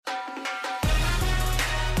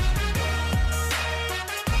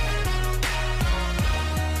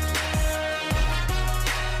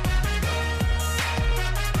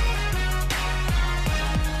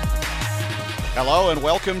Hello and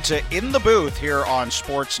welcome to In the Booth here on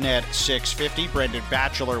Sportsnet 650. Brendan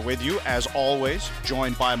Batchelor with you, as always,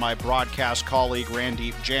 joined by my broadcast colleague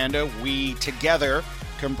Randeep Janda. We together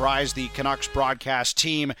comprise the Canucks broadcast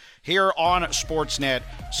team here on Sportsnet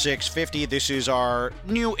 650. This is our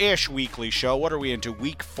new-ish weekly show. What are we into,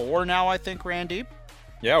 week 4 now, I think, Randeep?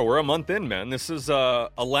 Yeah, we're a month in, man. This is a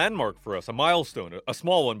landmark for us, a milestone, a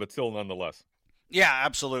small one, but still nonetheless. Yeah,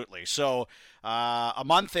 absolutely. So a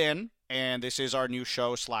month in, and this is our new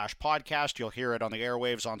show / podcast. You'll hear it on the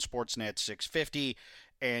airwaves on Sportsnet 650,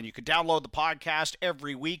 and you can download the podcast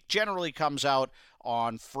every week. Generally comes out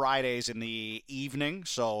on Fridays in the evening,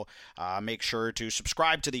 so make sure to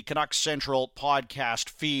subscribe to the Canucks Central podcast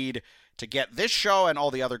feed to get this show and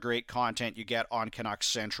all the other great content you get on Canucks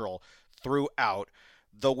Central throughout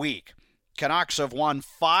the week. Canucks have won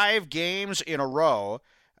 5 games in a row,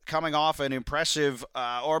 coming off an impressive,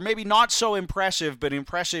 or maybe not so impressive, but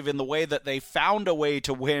impressive in the way that they found a way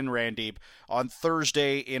to win, Randeep, on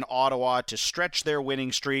Thursday in Ottawa to stretch their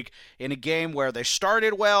winning streak in a game where they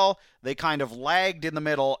started well, they kind of lagged in the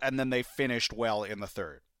middle, and then they finished well in the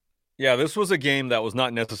third. Yeah, this was a game that was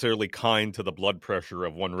not necessarily kind to the blood pressure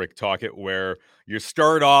of one Rick Tocchet, where you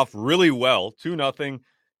start off really well, 2-0,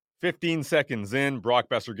 15 seconds in, Brock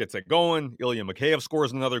Besser gets it going, Ilya Mikheyev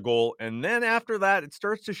scores another goal, and then after that, it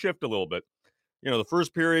starts to shift a little bit. You know, the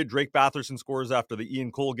first period, Drake Batherson scores after the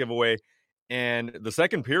Ian Cole giveaway, and the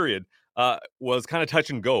second period was kind of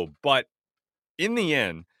touch and go. But in the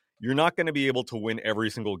end, you're not going to be able to win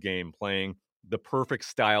every single game playing the perfect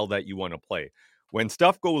style that you want to play. When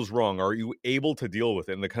stuff goes wrong, are you able to deal with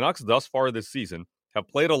it? And the Canucks thus far this season have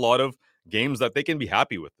played a lot of games that they can be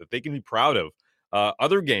happy with, that they can be proud of.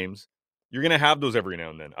 Other games, you're going to have those every now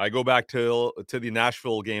and then. I go back to the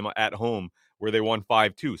Nashville game at home where they won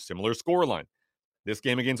 5-2, similar scoreline. This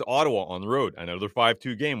game against Ottawa on the road, another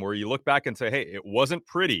 5-2 game where you look back and say, hey, it wasn't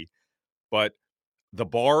pretty, but the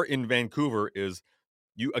bar in Vancouver is,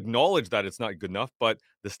 you acknowledge that it's not good enough, but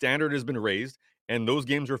the standard has been raised, and those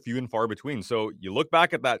games are few and far between. So you look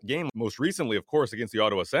back at that game, most recently, of course, against the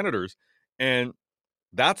Ottawa Senators, and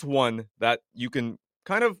that's one that you can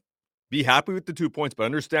kind of be happy with the 2 points, but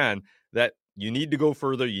understand that you need to go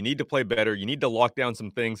further. You need to play better. You need to lock down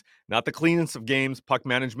some things. Not the cleanest of games. Puck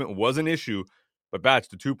management was an issue, but Batch,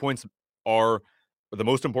 the 2 points are the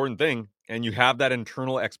most important thing. And you have that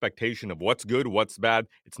internal expectation of what's good, what's bad.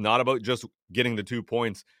 It's not about just getting the 2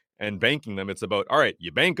 points and banking them. It's about, all right,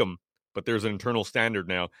 you bank them, but there's an internal standard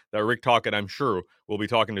now that Rick Tocchet, I'm sure, will be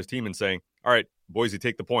talking to his team and saying, all right, boys, you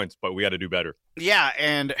take the points, but we got to do better. Yeah,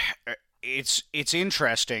 and it's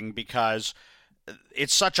interesting because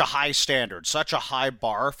it's such a high standard, such a high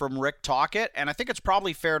bar from Rick Tocchet, and I think it's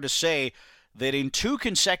probably fair to say that in 2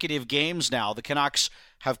 consecutive games now, the Canucks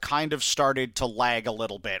have kind of started to lag a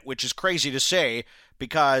little bit, which is crazy to say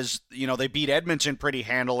because, you know, they beat Edmonton pretty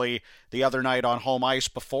handily the other night on home ice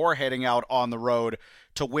before heading out on the road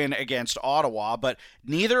to win against Ottawa, but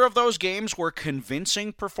neither of those games were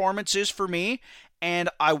convincing performances for me, and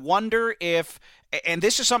I wonder if, and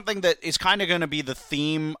this is something that is kind of going to be the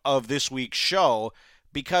theme of this week's show,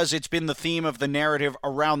 because it's been the theme of the narrative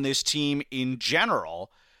around this team in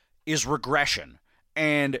general, is regression.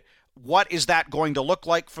 And what is that going to look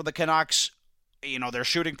like for the Canucks? You know, their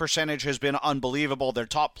shooting percentage has been unbelievable. Their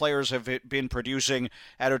top players have been producing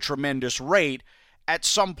at a tremendous rate. At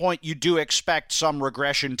some point, you do expect some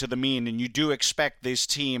regression to the mean, and you do expect this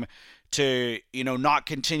team to, you know, not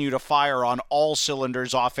continue to fire on all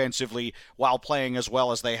cylinders offensively while playing as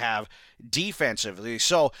well as they have defensively.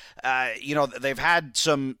 So, you know, they've had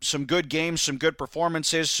some good games, some good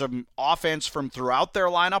performances, some offense from throughout their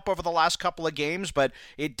lineup over the last couple of games, but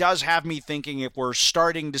it does have me thinking if we're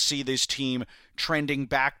starting to see this team trending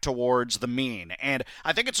back towards the mean. And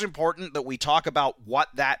I think it's important that we talk about what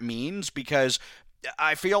that means, because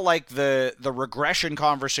I feel like the regression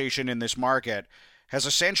conversation in this market has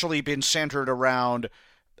essentially been centered around,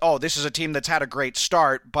 oh, this is a team that's had a great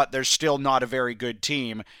start, but they're still not a very good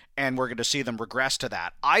team, and we're going to see them regress to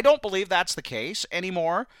that. I don't believe that's the case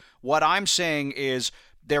anymore. What I'm saying is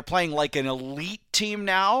they're playing like an elite team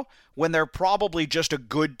now when they're probably just a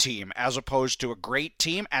good team as opposed to a great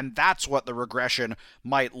team, and that's what the regression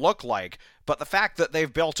might look like. But the fact that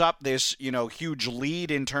they've built up this, you know, huge lead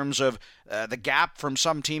in terms of the gap from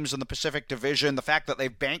some teams in the Pacific Division, the fact that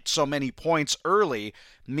they've banked so many points early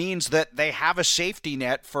means that they have a safety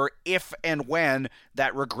net for if and when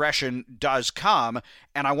that regression does come.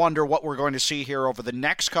 And I wonder what we're going to see here over the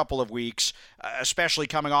next couple of weeks, especially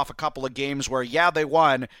coming off a couple of games where, yeah, they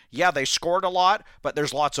won, yeah, they scored a lot, but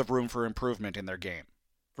there's lots of room for improvement in their game.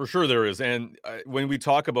 For sure there is. And when we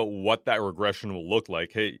talk about what that regression will look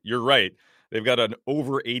like, hey, you're right. they've got an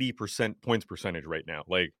over 80% points percentage right now.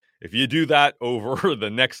 Like, if you do that over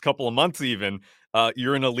the next couple of months, even,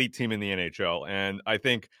 you're an elite team in the NHL. And I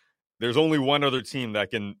think there's only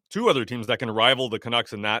two other teams that can rival the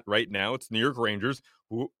Canucks in that right now. It's New York Rangers,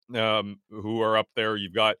 who are up there.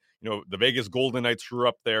 You've got, the Vegas Golden Knights who are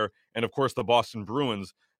up there, and of course the Boston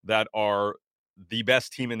Bruins that are the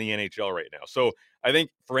best team in the NHL right now. So I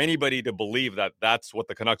think for anybody to believe that that's what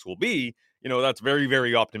the Canucks will be, that's very,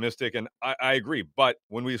 very optimistic. And I agree. But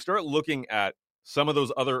when we start looking at some of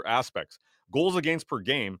those other aspects, goals against per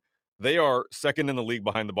game, they are second in the league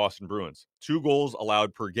behind the Boston Bruins. 2 goals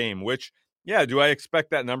allowed per game, which, yeah, do I expect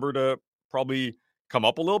that number to probably come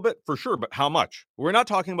up a little bit? For sure, but how much? We're not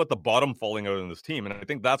talking about the bottom falling out in this team. And I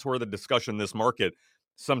think that's where the discussion in this market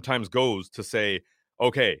sometimes goes to say,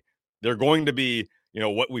 okay, they're going to be,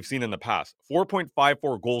 what we've seen in the past.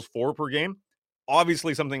 4.54 goals for per game,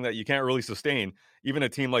 obviously something that you can't really sustain. Even a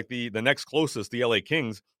team like the next closest, the LA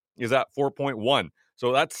Kings, is at 4.1.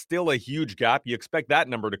 So that's still a huge gap. You expect that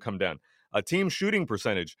number to come down. A team shooting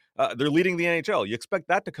percentage, they're leading the NHL. You expect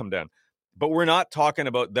that to come down. But we're not talking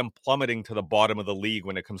about them plummeting to the bottom of the league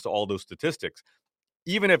when it comes to all those statistics.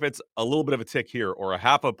 Even if it's a little bit of a tick here or a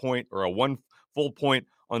half a point or a 1 full point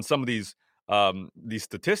on some of these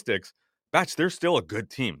statistics, they're still a good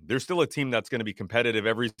team. They're still a team that's going to be competitive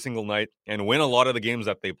every single night and win a lot of the games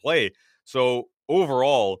that they play. So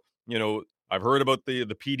overall, I've heard about the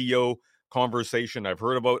PDO conversation. I've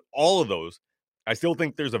heard about all of those. I still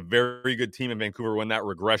think there's a very good team in Vancouver when that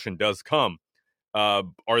regression does come.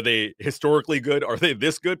 Are they historically good? Are they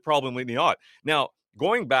this good? Probably not. Now,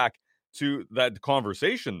 going back to that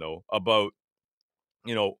conversation, though, about,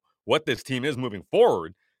 what this team is moving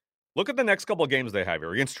forward, look at the next couple of games they have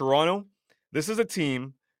here. Against Toronto, this is a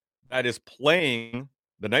team that is playing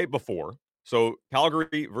the night before. So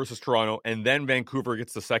Calgary versus Toronto, and then Vancouver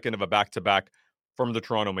gets the second of a back-to-back from the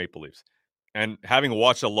Toronto Maple Leafs. And having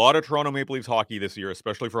watched a lot of Toronto Maple Leafs hockey this year,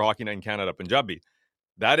 especially for Hockey Night in Canada, Punjabi,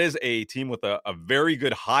 that is a team with a very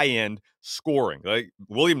good high-end scoring. Like,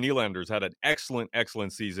 William Nylander's had an excellent,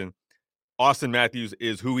 excellent season. Austin Matthews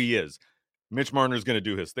is who he is. Mitch Marner's going to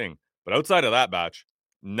do his thing. But outside of that batch,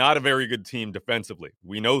 not a very good team defensively.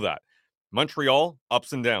 We know that. Montreal,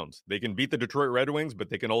 ups and downs. They can beat the Detroit Red Wings, but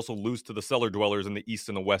they can also lose to the cellar dwellers in the East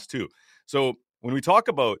and the West too. So when we talk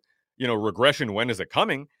about, regression, when is it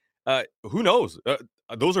coming? Who knows?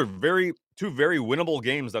 Those are two very winnable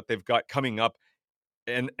games that they've got coming up.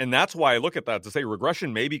 And that's why I look at that to say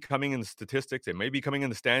regression may be coming in the statistics. It may be coming in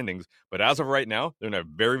the standings. But as of right now, they're in a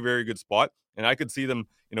very, very good spot. And I could see them,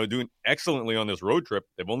 doing excellently on this road trip.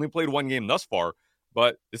 They've only played 1 game thus far,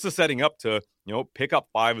 but this is setting up to, pick up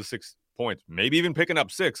 5 or 6 points, maybe even picking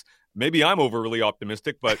up 6. Maybe I'm overly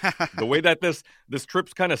optimistic, but the way that this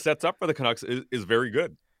trip kind of sets up for the Canucks is very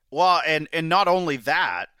good. Well, and not only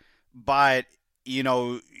that, but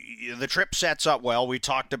the trip sets up well. We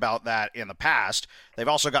talked about that in the past. They've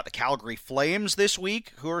also got the Calgary Flames this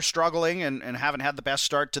week, who are struggling and haven't had the best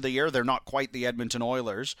start to the year. They're not quite the Edmonton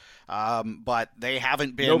Oilers, but they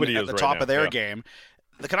haven't been at the top of their game.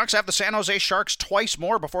 The Canucks have the San Jose Sharks twice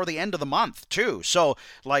more before the end of the month, too. So,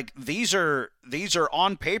 these are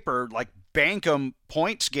on paper, bank-em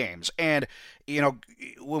points games. And,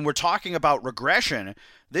 when we're talking about regression,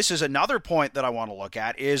 this is another point that I want to look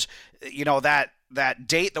at is, that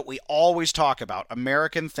date that we always talk about,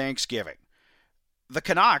 American Thanksgiving. The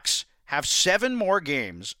Canucks have 7 more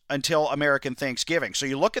games until American Thanksgiving. So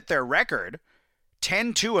you look at their record,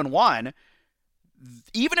 10-2-1.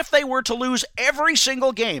 Even if they were to lose every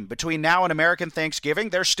single game between now and American Thanksgiving,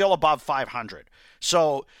 they're still above 500.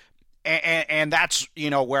 So, and that's,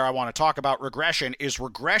 where I want to talk about regression is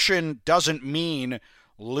regression doesn't mean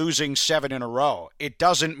losing 7 in a row. It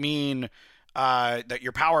doesn't mean that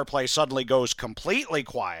your power play suddenly goes completely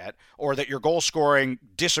quiet or that your goal scoring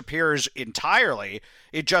disappears entirely.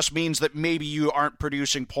 It just means that maybe you aren't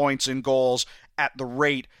producing points and goals at the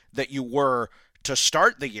rate that you were to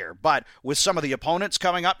start the year. But with some of the opponents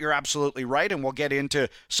coming up, you're absolutely right, and we'll get into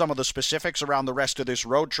some of the specifics around the rest of this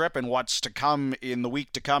road trip and what's to come in the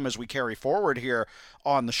week to come as we carry forward here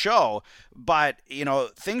on the show. But,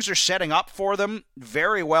 things are setting up for them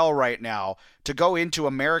very well right now to go into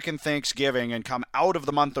American Thanksgiving and come out of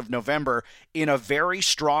the month of November in a very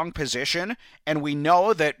strong position. And we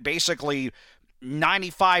know that basically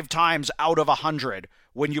 95 times out of 100,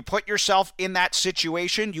 when you put yourself in that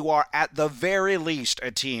situation, you are at the very least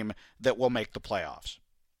a team that will make the playoffs.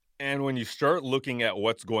 And when you start looking at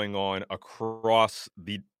what's going on across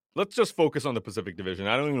let's just focus on the Pacific Division.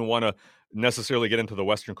 I don't even want to necessarily get into the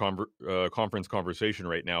Western Conference conversation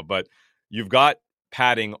right now, but you've got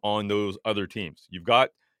padding on those other teams. You've got,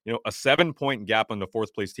 a 7-point gap on the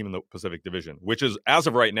fourth place team in the Pacific Division, which is, as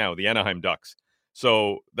of right now, the Anaheim Ducks.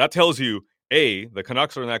 So that tells you, A, the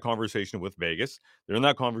Canucks are in that conversation with Vegas. They're in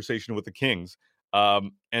that conversation with the Kings.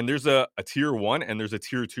 And there's a tier 1 and there's a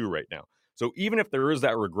tier 2 right now. So even if there is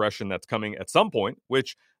that regression that's coming at some point,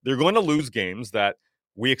 which they're going to lose games that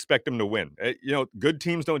we expect them to win. Good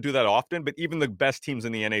teams don't do that often, but even the best teams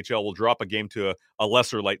in the NHL will drop a game to a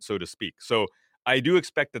lesser light, so to speak. So I do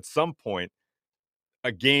expect at some point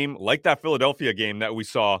a game like that Philadelphia game that we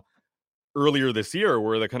saw earlier this year,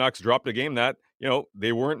 where the Canucks dropped a game that,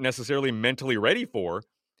 they weren't necessarily mentally ready for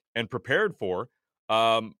and prepared for.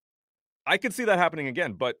 I could see that happening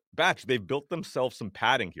again, but Batch, they've built themselves some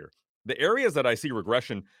padding here. The areas that I see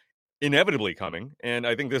regression inevitably coming, and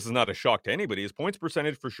I think this is not a shock to anybody, is points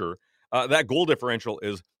percentage for sure. That goal differential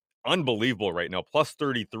is unbelievable right now, plus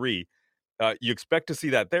 33. You expect to see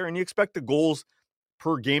that there, and you expect the goals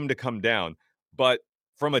per game to come down. But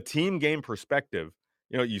from a team game perspective,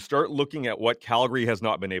 you start looking at what Calgary has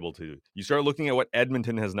not been able to do. You start looking at what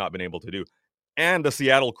Edmonton has not been able to do. And the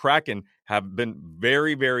Seattle Kraken have been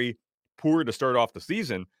very, very poor to start off the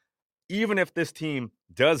season. Even if this team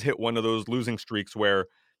does hit one of those losing streaks where,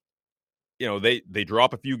 they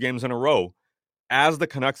drop a few games in a row, as the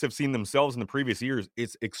Canucks have seen themselves in the previous years,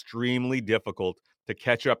 it's extremely difficult to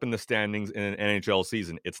catch up in the standings in an NHL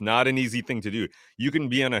season. It's not an easy thing to do. You can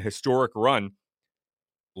be on a historic run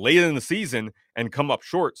late in the season and come up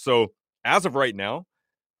short. So as of right now,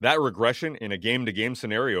 that regression in a game-to-game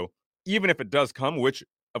scenario, even if it does come, which,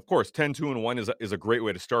 of course, 10-2-1 is a great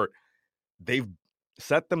way to start, they've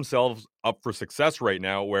set themselves up for success right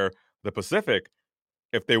now where the Pacific,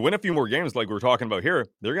 if they win a few more games like we're talking about here,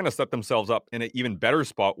 they're going to set themselves up in an even better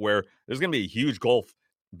spot where there's going to be a huge gulf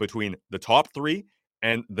between the top 3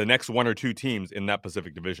 and the next 1 or 2 teams in that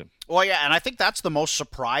Pacific Division. Well, yeah, and I think that's the most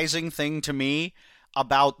surprising thing to me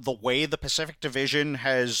about the way the Pacific Division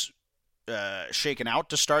has shaken out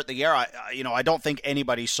to start the year. I don't think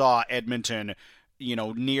anybody saw Edmonton,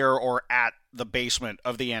 near or at the basement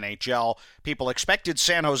of the NHL. People expected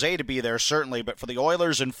San Jose to be there, certainly, but for the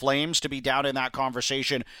Oilers and Flames to be down in that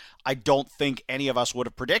conversation, I don't think any of us would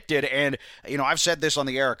have predicted. And, I've said this on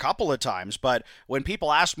the air a couple of times, but when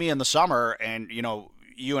people ask me in the summer, and,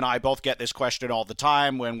 you and I both get this question all the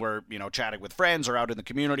time when we're, chatting with friends or out in the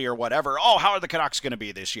community or whatever. Oh, how are the Canucks going to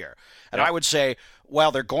be this year? And I would say,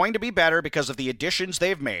 well, they're going to be better because of the additions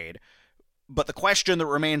they've made. But the question that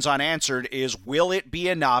remains unanswered is, will it be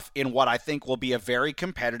enough in what I think will be a very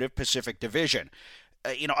competitive Pacific Division?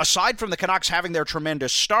 Aside from the Canucks having their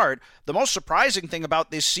tremendous start, the most surprising thing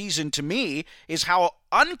about this season to me is how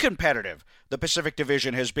uncompetitive the Pacific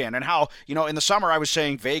Division has been, and how, in the summer I was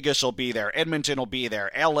saying Vegas will be there, Edmonton will be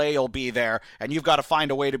there, LA will be there, and you've got to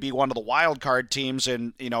find a way to be one of the wild card teams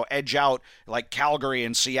and, edge out like Calgary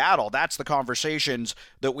and Seattle. That's the conversations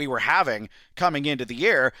that we were having coming into the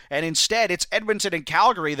year, and instead it's Edmonton and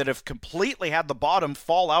Calgary that have completely had the bottom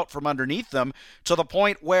fall out from underneath them to the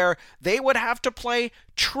point where they would have to play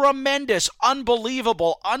tremendous,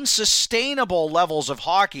 unbelievable, unsustainable levels of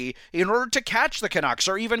hockey in order to catch the Canucks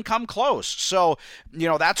or even come close. So,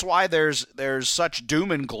 that's why there's such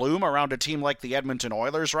doom and gloom around a team like the Edmonton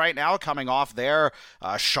Oilers right now, coming off their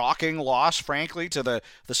shocking loss, frankly, to the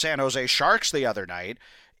San Jose Sharks the other night.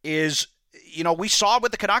 We saw it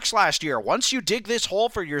with the Canucks last year. Once you dig this hole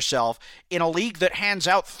for yourself in a league that hands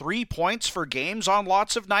out 3 points for games on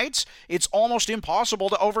lots of nights, it's almost impossible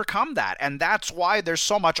to overcome that. And that's why there's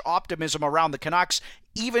so much optimism around the Canucks,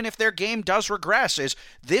 even if their game does regress, is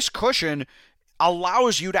this cushion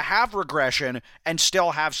allows you to have regression and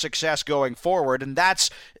still have success going forward. And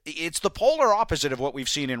it's the polar opposite of what we've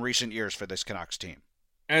seen in recent years for this Canucks team.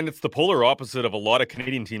 And it's the polar opposite of a lot of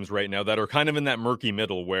Canadian teams right now that are kind of in that murky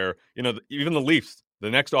middle where, even the Leafs, the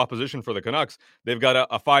next opposition for the Canucks, they've got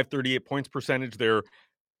a 538 points percentage. They're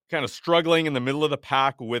kind of struggling in the middle of the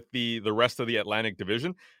pack with the rest of the Atlantic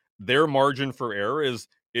Division. Their margin for error is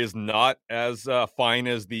not as fine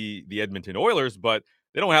as the Edmonton Oilers, but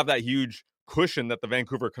they don't have that huge cushion that the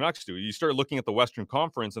Vancouver Canucks do. You start looking at the Western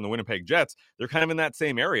Conference and the Winnipeg Jets, they're kind of in that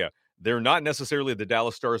same area. They're not necessarily the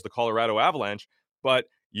Dallas Stars, the Colorado Avalanche, but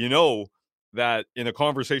that in a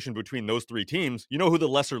conversation between those 3 teams, who the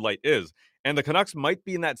lesser light is. And the Canucks might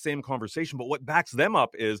be in that same conversation, but what backs them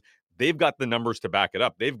up is they've got the numbers to back it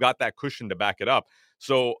up. They've got that cushion to back it up.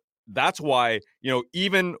 So that's why,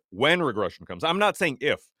 even when regression comes, I'm not saying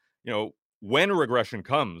if, when regression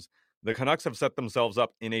comes, the Canucks have set themselves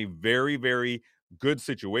up in a very, very good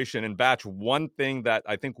situation. And Batch, one thing that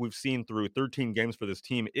I think we've seen through 13 games for this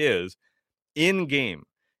team is in game,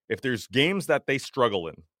 if there's games that they struggle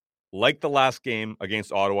in, like the last game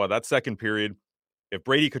against Ottawa, that second period, If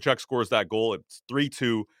Brady Tkachuk scores that goal, it's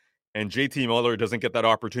 3-2, and JT Miller doesn't get that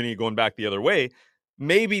opportunity going back the other way,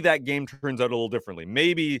 maybe that game turns out a little differently.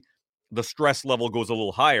 Maybe the stress level goes a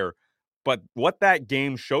little higher. But what that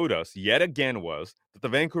game showed us yet again was that the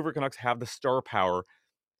Vancouver Canucks have the star power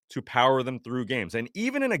to power them through games. And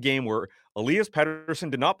even in a game where Elias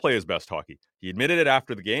Pettersson did not play his best hockey, he admitted it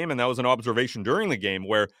after the game, and that was an observation during the game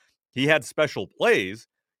where he had special plays,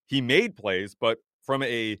 he made plays, but from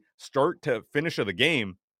a start to finish of the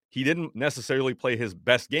game, he didn't necessarily play his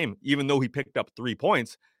best game, even though he picked up 3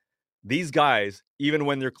 points. These guys, even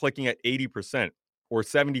when they're clicking at 80% or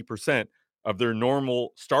 70% of their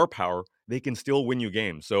normal star power, they can still win you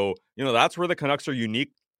games. So, that's where the Canucks are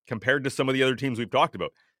unique compared to some of the other teams we've talked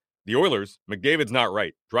about. The Oilers, McDavid's not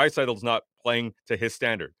right. Draisaitl's not playing to his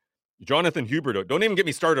standard. Jonathan Huberdeau, don't even get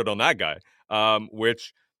me started on that guy,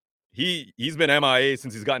 which he's been MIA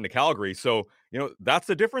since he's gotten to Calgary. So, that's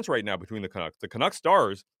the difference right now between the Canucks. The Canucks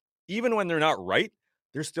stars, even when they're not right,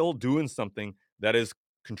 they're still doing something that is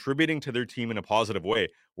contributing to their team in a positive way,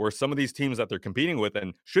 where some of these teams that they're competing with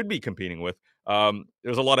and should be competing with,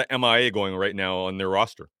 there's a lot of MIA going right now on their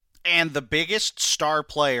roster. And the biggest star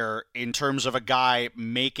player in terms of a guy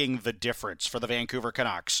making the difference for the Vancouver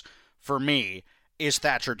Canucks, for me, is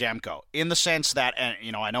Thatcher Demko, in the sense that,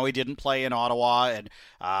 and I know he didn't play in Ottawa, and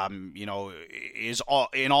is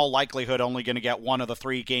in all likelihood only going to get one of the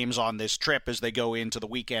 3 games on this trip as they go into the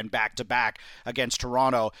weekend back-to-back against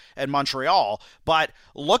Toronto and Montreal. But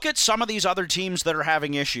look at some of these other teams that are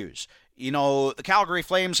having issues. The Calgary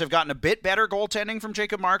Flames have gotten a bit better goaltending from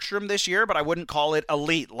Jacob Markstrom this year, but I wouldn't call it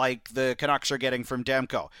elite like the Canucks are getting from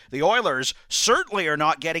Demko. The Oilers certainly are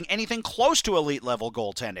not getting anything close to elite level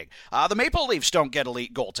goaltending. The Maple Leafs don't get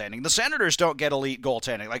elite goaltending. The Senators don't get elite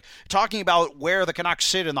goaltending. Like, talking about where the Canucks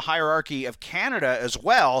sit in the hierarchy of Canada as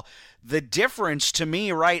well, the difference to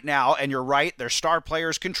me right now, and you're right, their star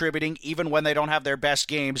players contributing even when they don't have their best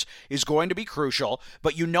games, is going to be crucial.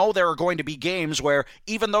 But there are going to be games where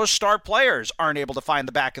even those star players aren't able to find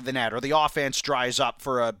the back of the net, or the offense dries up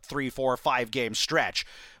for a 3, 4, 5 game stretch.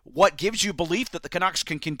 What gives you belief that the Canucks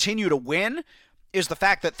can continue to win is the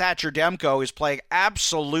fact that Thatcher Demko is playing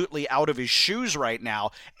absolutely out of his shoes right now.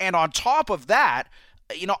 And on top of that,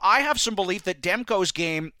 I have some belief that Demko's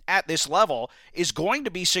game at this level is going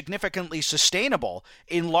to be significantly sustainable,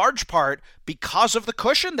 in large part because of the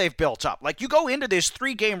cushion they've built up. Like, you go into this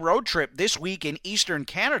 3-game road trip this week in Eastern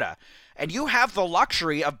Canada, and you have the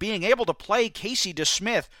luxury of being able to play Casey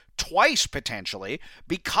DeSmith twice, potentially,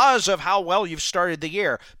 because of how well you've started the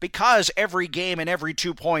year, because every game and every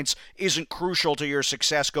 2 points isn't crucial to your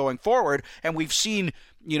success going forward. And we've seen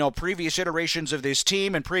previous iterations of this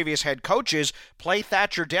team and previous head coaches play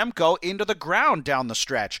Thatcher Demko into the ground down the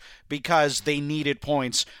stretch because they needed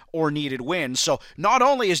points or needed wins. So not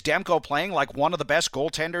only is Demko playing like one of the best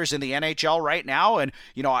goaltenders in the NHL right now, and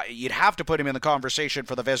you'd have to put him in the conversation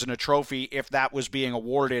for the Vezina Trophy if that was being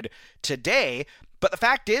awarded today, but the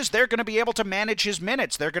fact is, they're going to be able to manage his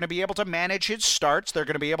minutes. They're going to be able to manage his starts. They're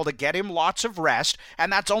going to be able to get him lots of rest,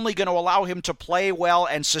 and that's only going to allow him to play well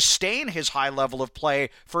and sustain his high level of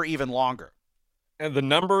play for even longer. And the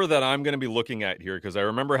number that I'm going to be looking at here, because I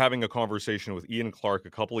remember having a conversation with Ian Clark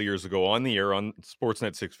a couple of years ago on the air on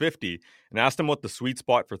Sportsnet 650, and asked him what the sweet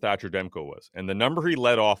spot for Thatcher Demko was. And the number he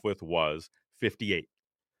led off with was 58.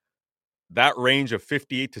 That range of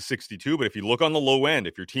 58 to 62, but if you look on the low end,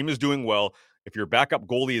 if your team is doing well, if your backup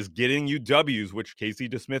goalie is getting you W's, which Casey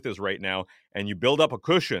DeSmith is right now, and you build up a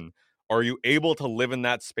cushion, are you able to live in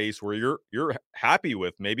that space where you're happy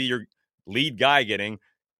with maybe your lead guy getting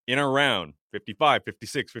in around 55,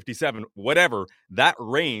 56, 57, whatever, that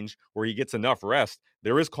range where he gets enough rest?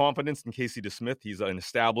 There is confidence in Casey DeSmith. He's an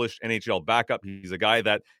established NHL backup. He's a guy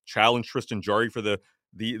that challenged Tristan Jarry for the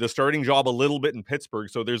starting job a little bit in Pittsburgh.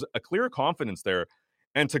 So there's a clear confidence there.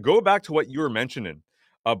 And to go back to what you were mentioning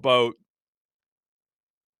about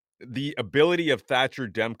the ability of Thatcher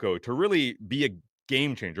Demko to really be a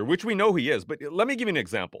game changer, which we know he is, but let me give you an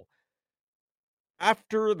example.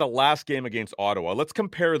 After the last game against Ottawa, let's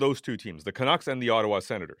compare those two teams, the Canucks and the Ottawa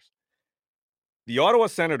Senators. The Ottawa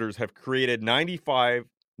Senators have created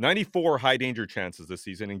 94 high danger chances this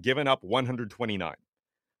season and given up 129.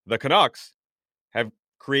 The Canucks have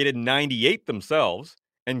created 98 themselves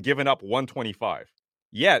and given up 125.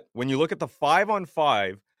 Yet, when you look at the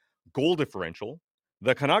 5-on-5 goal differential,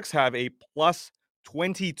 the Canucks have a plus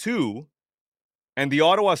 22 and the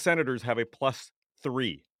Ottawa Senators have a plus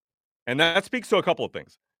 3. And that speaks to a couple of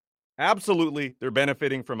things. Absolutely, they're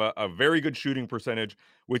benefiting from a very good shooting percentage,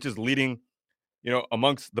 which is leading,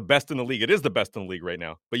 amongst the best in the league. It is the best in the league right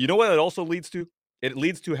now. But you know what it also leads to? It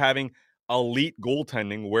leads to having elite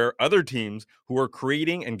goaltending where other teams who are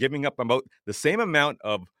creating and giving up about the same amount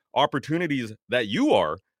of opportunities that you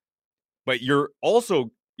are, but you're also,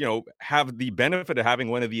 have the benefit of having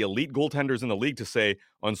one of the elite goaltenders in the league to say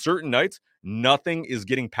on certain nights, nothing is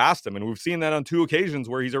getting past him. And we've seen that on 2 occasions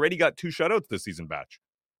where he's already got 2 shutouts this season, Batch.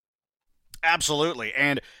 Absolutely.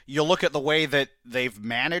 And you look at the way that they've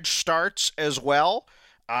managed starts as well.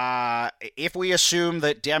 If we assume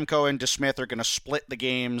that Demko and DeSmith are going to split the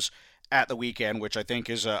games at the weekend, which I think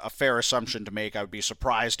is a fair assumption to make, I would be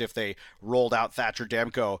surprised if they rolled out Thatcher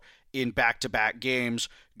Demko in back-to-back games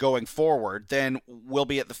going forward, then we'll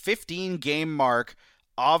be at the 15-game mark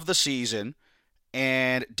of the season,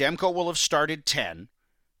 and Demko will have started 10,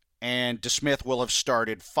 and DeSmith will have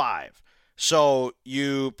started 5. So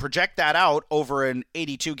you project that out over an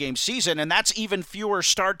 82-game season, and that's even fewer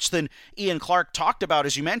starts than Ian Clark talked about,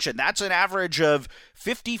 as you mentioned. That's an average of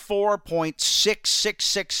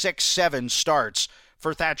 54.66667 starts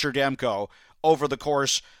for Thatcher Demko over the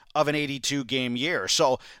course of an 82-game year.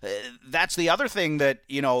 So that's the other thing that,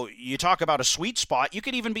 you talk about a sweet spot. You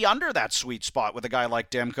could even be under that sweet spot with a guy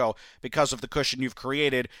like Demko because of the cushion you've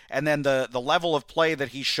created. And then the level of play that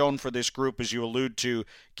he's shown for this group, as you allude to,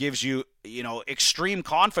 gives you, extreme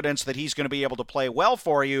confidence that he's going to be able to play well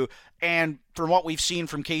for you. And from what we've seen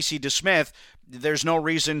from Casey DeSmith, there's no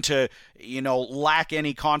reason to, lack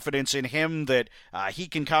any confidence in him that he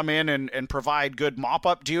can come in and provide good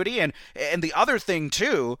mop-up duty. And the other thing,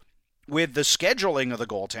 too, with the scheduling of the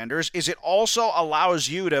goaltenders is it also allows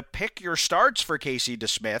you to pick your starts for Casey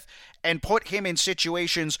DeSmith and put him in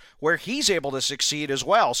situations where he's able to succeed as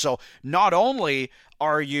well. So not only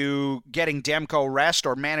are you getting Demko rest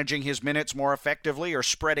or managing his minutes more effectively or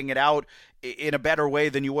spreading it out in a better way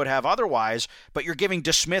than you would have otherwise, but you're giving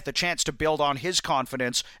DeSmith a chance to build on his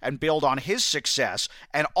confidence and build on his success.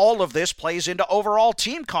 And all of this plays into overall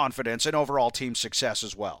team confidence and overall team success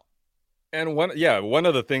as well. And one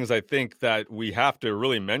of the things I think that we have to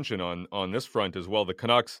really mention on this front as well, the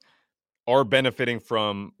Canucks are benefiting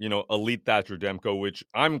from, elite Thatcher Demko, which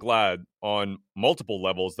I'm glad on multiple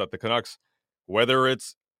levels that the Canucks, whether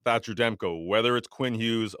it's Thatcher Demko, whether it's Quinn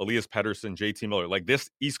Hughes, Elias Pettersson, JT Miller, like this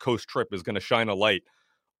East Coast trip is going to shine a light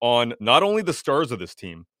on not only the stars of this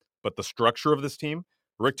team, but the structure of this team.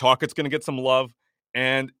 Rick Tocchet's going to get some love,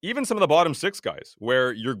 and even some of the bottom 6 guys,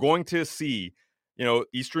 where you're going to see,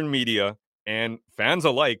 Eastern media and fans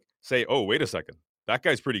alike say, oh, wait a second, that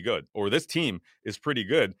guy's pretty good, or this team is pretty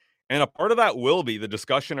good. And a part of that will be the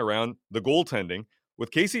discussion around the goaltending.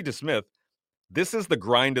 With Casey DeSmith, this is the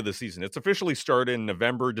grind of the season. It's officially started in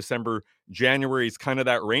November, December, January. It's kind of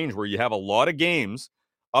that range where you have a lot of games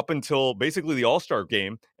up until basically the All-Star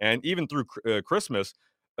game and even through Christmas,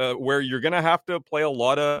 where you're going to have to play a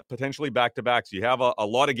lot of potentially back-to-backs. You have a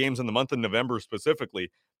lot of games in the month of November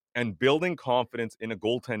specifically, and building confidence in a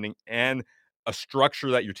goaltending and a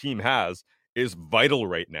structure that your team has is vital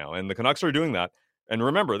right now. And the Canucks are doing that. And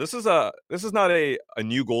remember, this is not a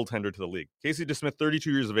new goaltender to the league. Casey DeSmith,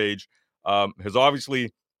 32 years of age, has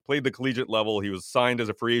obviously played the collegiate level. He was signed as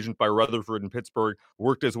a free agent by Rutherford in Pittsburgh,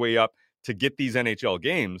 worked his way up to get these NHL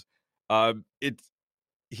games.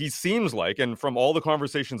 He seems like, and from all the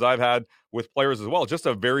conversations I've had with players as well, just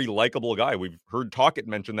a very likable guy. We've heard Tocchet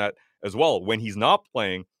mention that as well. When he's not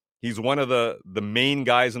playing, he's one of the main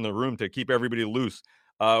guys in the room to keep everybody loose,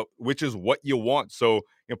 which is what you want. So,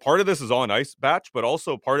 part of this is on ice, Batch, but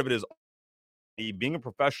also part of it is being a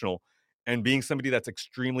professional and being somebody that's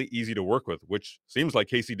extremely easy to work with, which seems like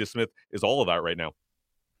Casey DeSmith is all of that right now.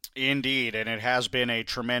 Indeed, and it has been a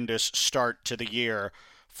tremendous start to the year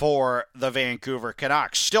for the Vancouver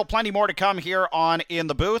Canucks. Still plenty more to come here on In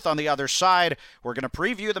the Booth. On the other side, we're going to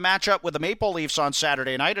preview the matchup with the Maple Leafs on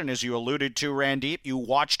Saturday night, and as you alluded to, Randeep, you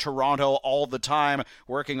watch Toronto all the time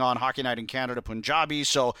working on Hockey Night in Canada Punjabi,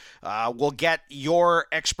 so we'll get your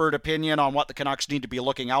expert opinion on what the Canucks need to be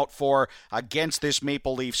looking out for against this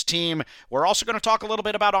Maple Leafs team. We're also going to talk a little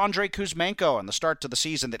bit about Andrei Kuzmenko and the start to the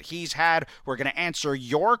season that he's had. We're going to answer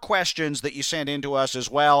your questions that you send in to us as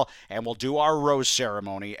well, and we'll do our rose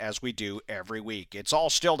ceremony as we do every week. It's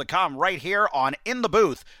all still to come right here on In the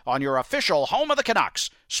Booth on your official home of the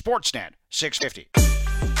Canucks, Sportsnet 650.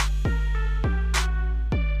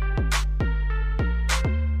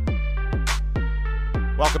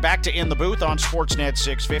 Welcome back to In the Booth on Sportsnet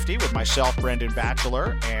 650 with myself, Brendan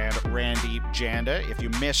Batchelor, and Randeep Janda. If you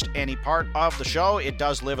missed any part of the show, it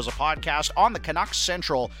does live as a podcast on the Canucks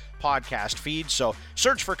Central podcast feed. So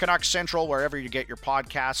search for Canucks Central wherever you get your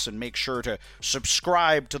podcasts and make sure to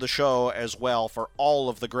subscribe to the show as well for all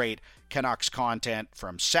of the great Canucks content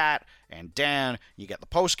from Sat and Dan. You get the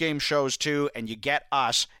post-game shows too, and you get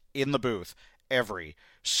us in the booth every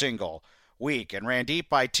single week. And Randeep,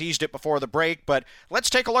 I teased it before the break, but let's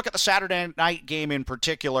take a look at the Saturday night game in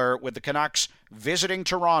particular with the Canucks visiting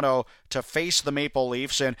Toronto to face the Maple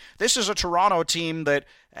Leafs. And this is a Toronto team that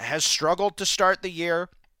has struggled to start the year,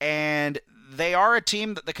 and they are a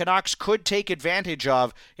team that the Canucks could take advantage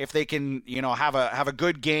of if they can, have a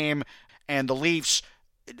good game. And the Leafs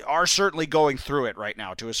are certainly going through it right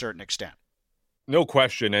now to a certain extent. No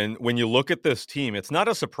question. And when you look at this team, it's not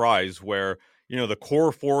a surprise where, the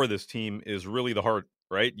core four of this team is really the heart,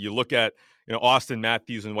 right? You look at, Austin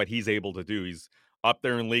Matthews and what he's able to do. He's up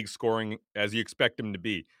there in league scoring as you expect him to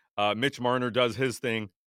be. Mitch Marner does his thing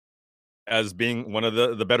as being one of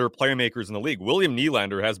the better playmakers in the league. William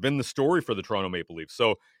Nylander has been the story for the Toronto Maple Leafs.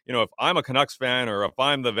 So, if I'm a Canucks fan or if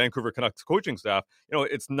I'm the Vancouver Canucks coaching staff,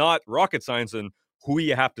 it's not rocket science and who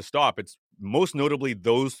you have to stop. It's most notably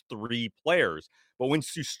those three players. But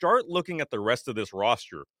once you start looking at the rest of this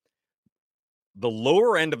roster, the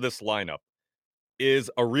lower end of this lineup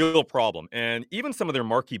is a real problem. And even some of their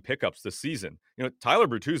marquee pickups this season, Tyler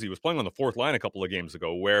Bertuzzi was playing on the fourth line a couple of games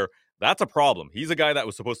ago, where that's a problem. He's a guy that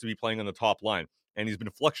was supposed to be playing on the top line, and he's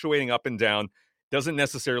been fluctuating up and down, doesn't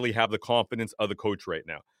necessarily have the confidence of the coach right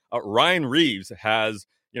now. Ryan Reeves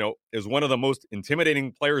is one of the most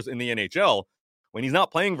intimidating players in the NHL. When he's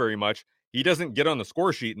not playing very much, he doesn't get on the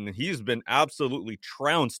score sheet, and he's been absolutely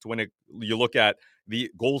trounced when you look at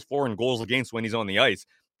the goals for and goals against when he's on the ice.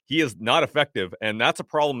 He is not effective, and that's a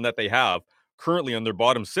problem that they have currently on their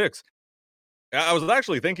bottom six. I was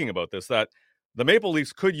actually thinking about this, that the Maple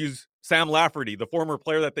Leafs could use Sam Lafferty, the former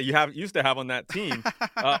player that they used to have on that team,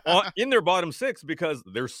 in their bottom six, because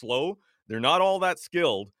they're slow, they're not all that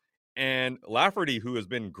skilled, and Lafferty, who has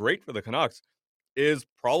been great for the Canucks, is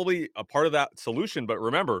probably a part of that solution. But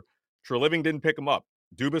remember, Treliving didn't pick him up.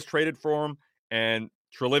 Dubas traded for him, and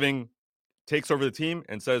Treliving takes over the team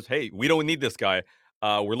and says, hey, we don't need this guy.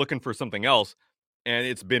 We're looking for something else. And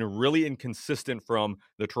it's been really inconsistent from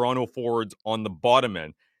the Toronto forwards on the bottom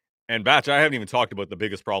end. And Batch, I haven't even talked about the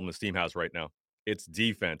biggest problem this team has right now. It's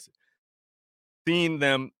defense. Seeing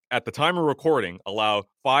them at the time of recording allow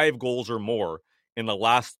 5 goals or more in the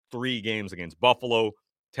last 3 games against Buffalo,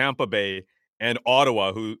 Tampa Bay, and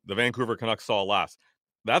Ottawa, who the Vancouver Canucks saw last.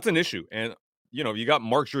 That's an issue. And, you got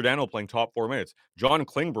Mark Giordano playing top 4 minutes. John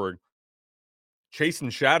Klingberg chasing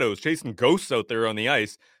shadows, chasing ghosts out there on the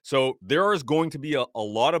ice. So there is going to be a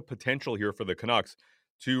lot of potential here for the Canucks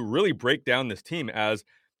to really break down this team, as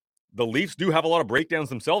the Leafs do have a lot of breakdowns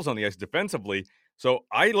themselves on the ice defensively. So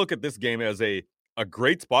I look at this game as a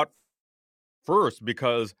great spot first,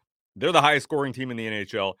 because they're the highest scoring team in the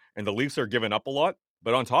NHL, and the Leafs are giving up a lot.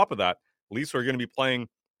 But on top of that, Leafs are going to be playing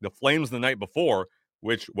the Flames the night before,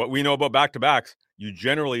 which, what we know about back-to-backs, you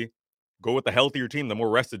generally go with the healthier team, the more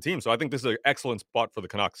rested team. So I think this is an excellent spot for the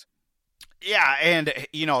Canucks. Yeah, and,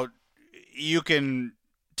 you can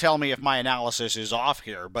tell me if my analysis is off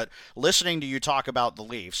here, but listening to you talk about the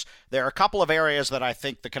Leafs, there are a couple of areas that I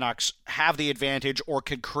think the Canucks have the advantage or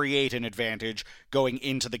could create an advantage going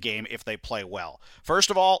into the game if they play well. First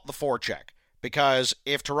of all, the forecheck. Because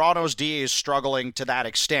if Toronto's D is struggling to that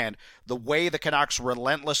extent, the way the Canucks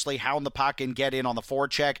relentlessly hound the puck and get in on the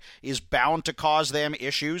forecheck is bound to cause them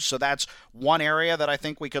issues. So that's one area that I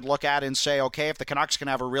think we could look at and say, okay, if the Canucks can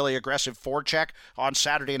have a really aggressive forecheck on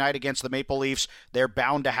Saturday night against the Maple Leafs, they're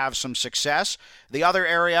bound to have some success. The other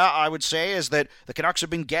area I would say is that the Canucks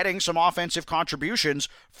have been getting some offensive contributions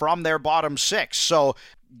from their bottom 6. So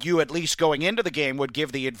you, at least going into the game, would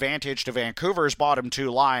give the advantage to Vancouver's bottom 2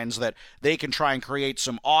 lines, that they can try and create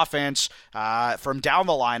some offense from down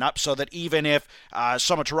the lineup, so that even if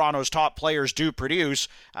some of Toronto's top players do produce,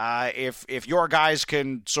 if your guys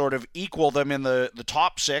can sort of equal them in the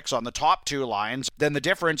top 6 on the top 2 lines, then the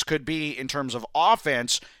difference could be, in terms of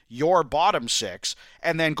offense, your bottom 6.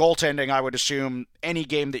 And then goaltending, I would assume any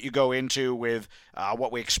game that you go into with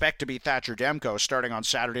what we expect to be Thatcher Demko starting on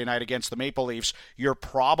Saturday night against the Maple Leafs, you're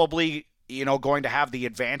probably going to have the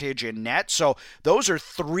advantage in net. So those are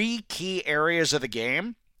 3 key areas of the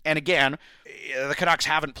game. And again, the Canucks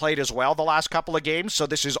haven't played as well the last couple of games, so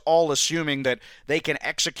this is all assuming that they can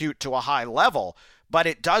execute to a high level. But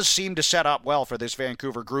it does seem to set up well for this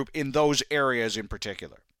Vancouver group in those areas in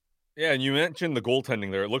particular. Yeah, and you mentioned the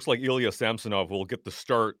goaltending there. It looks like Ilya Samsonov will get the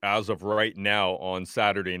start as of right now on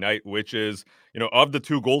Saturday night, which is, of the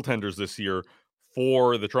 2 goaltenders this year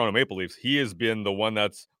for the Toronto Maple Leafs, he has been the one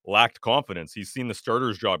that's lacked confidence. He's seen the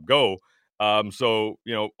starter's job go. So,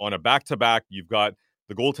 on a back-to-back, you've got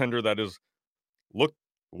the goaltender that is looked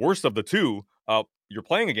worst of the 2 you're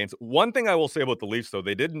playing against. One thing I will say about the Leafs, though,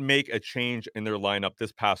 they did make a change in their lineup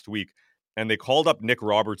this past week, and they called up Nick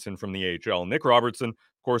Robertson from the AHL. Nick Robertson,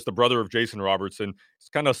 of course, the brother of Jason Robertson. It's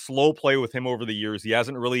kind of slow play with him over the years. He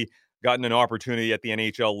hasn't really gotten an opportunity at the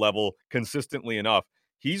NHL level consistently enough.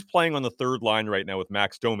 He's playing on the third line right now with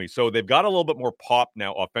Max Domi. So they've got a little bit more pop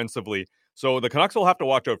now offensively. So the Canucks will have to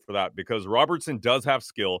watch out for that because Robertson does have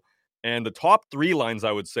skill. And the top three lines,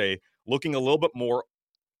 I would say, looking a little bit more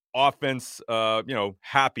offense,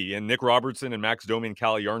 happy. And Nick Robertson and Max Domi and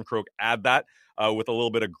Calle Jarnkrok add that with a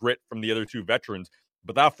little bit of grit from the other two veterans.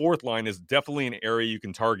 But that fourth line is definitely an area you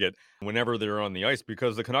can target whenever they're on the ice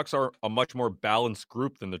because the Canucks are a much more balanced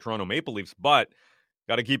group than the Toronto Maple Leafs. But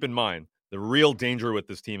got to keep in mind, the real danger with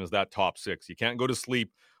this team is that top six. You can't go to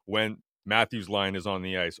sleep when Matthews' line is on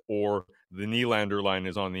the ice or the Nylander line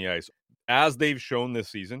is on the ice. As they've shown this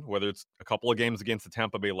season, whether it's a couple of games against the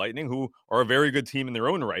Tampa Bay Lightning, who are a very good team in their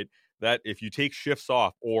own right, that if you take shifts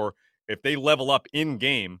off or if they level up in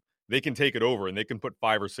game, they can take it over and they can put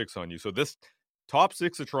 5 or 6 on you. So this top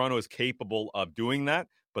six of Toronto is capable of doing that,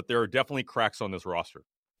 but there are definitely cracks on this roster.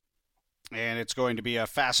 And it's going to be a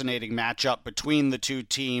fascinating matchup between the two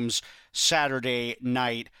teams Saturday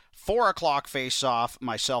night. 4 o'clock face-off.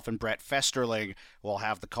 Myself and Brett Festerling will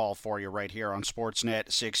have the call for you right here on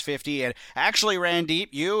Sportsnet 650. And actually, Randeep,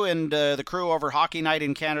 you and the crew over Hockey Night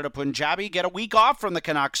in Canada Punjabi get a week off from the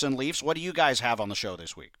Canucks and Leafs. What do you guys have on the show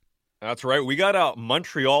this week? That's right. We got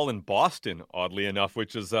Montreal and Boston, oddly enough,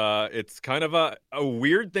 which is it's kind of a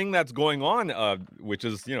weird thing that's going on, which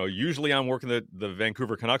is, usually I'm working the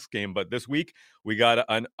Vancouver Canucks game, but this week we got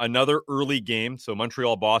another early game. So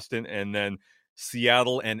Montreal, Boston, and then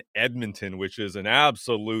Seattle and Edmonton, which is an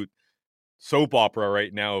absolute soap opera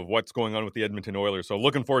right now of what's going on with the Edmonton Oilers. So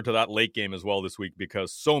looking forward to that late game as well this week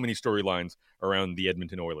because so many storylines around the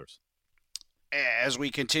Edmonton Oilers. As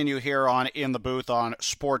we continue here on In the Booth on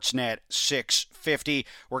Sportsnet 650,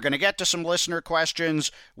 we're going to get to some listener questions.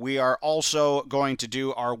 We are also going to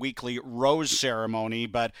do our weekly rose ceremony.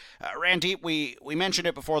 But Randy, we mentioned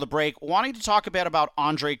it before the break, wanting to talk a bit about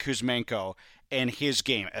Andrei Kuzmenko and his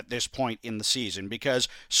game at this point in the season, because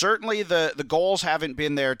certainly the goals haven't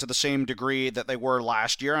been there to the same degree that they were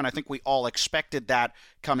last year, and I think we all expected that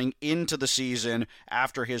coming into the season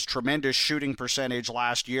after his tremendous shooting percentage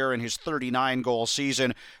last year and his 39-goal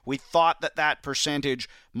season. We thought that percentage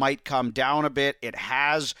might come down a bit. It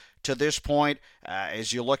has to this point.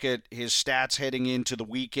 As you look at his stats heading into the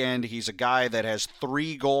weekend, he's a guy that has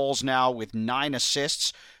 3 goals now with 9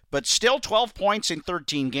 assists, but still 12 points in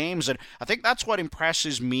 13 games. And I think that's what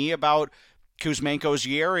impresses me about Kuzmenko's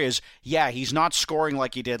year is, he's not scoring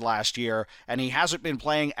like he did last year, and he hasn't been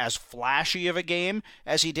playing as flashy of a game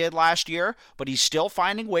as he did last year, but he's still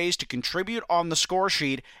finding ways to contribute on the score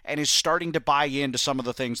sheet and is starting to buy into some of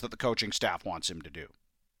the things that the coaching staff wants him to do.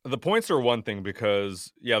 The points are one thing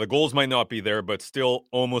because, the goals might not be there, but still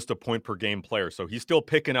almost a point per game player. So he's still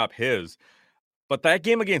picking up his. But that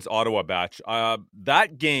game against Ottawa, Batch,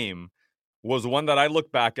 that game was one that I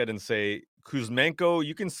look back at and say, Kuzmenko,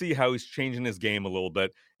 you can see how he's changing his game a little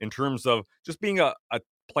bit in terms of just being a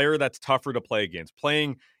player that's tougher to play against,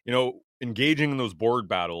 playing, engaging in those board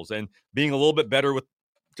battles and being a little bit better with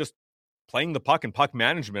just playing the puck and puck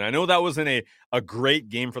management. I know that wasn't a great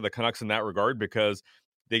game for the Canucks in that regard because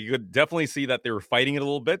they could definitely see that they were fighting it a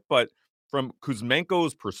little bit. But from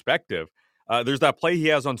Kuzmenko's perspective, there's that play he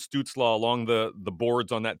has on Stützle along the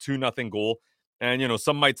boards on that 2-0 goal. And,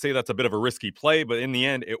 some might say that's a bit of a risky play, but in the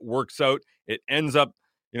end, it works out. It ends up,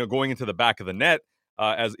 going into the back of the net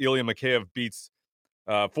as Ilya Mikheyev beats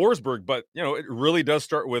Forsberg. But, it really does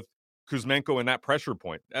start with Kuzmenko in that pressure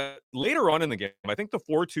point. Later on in the game, I think the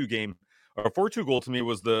 4-2 goal to me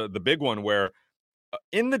was the big one where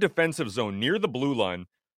in the defensive zone near the blue line,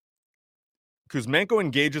 Kuzmenko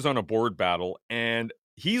engages on a board battle, and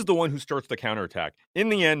he's the one who starts the counterattack. In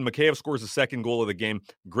the end, Mikheyev scores the second goal of the game.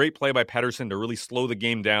 Great play by Pettersson to really slow the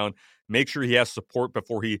game down, make sure he has support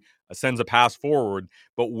before he sends a pass forward.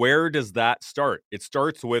 But where does that start? It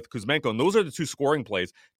starts with Kuzmenko, and those are the 2 scoring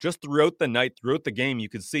plays. Just throughout the night, throughout the game, you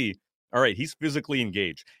could see, all right, he's physically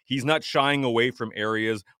engaged. He's not shying away from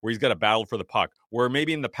areas where he's got to battle for the puck, where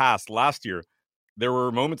maybe in the past, last year, there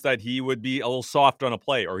were moments that he would be a little soft on a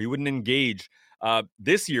play or he wouldn't engage.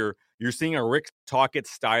 This year, you're seeing a Rick Tocchet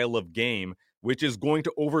style of game, which is going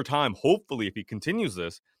to, over time, hopefully, if he continues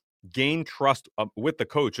this, gain trust with the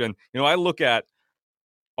coach. And, I look at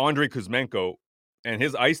Andrei Kuzmenko and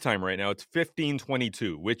his ice time right now, it's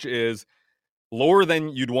 15:22, which is lower than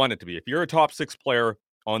you'd want it to be. If you're a top 6 player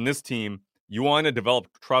on this team, you want to develop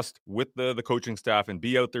trust with the coaching staff and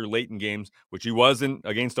be out there late in games, which he was in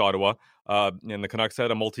against Ottawa, and the Canucks had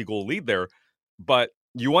a multi-goal lead there. But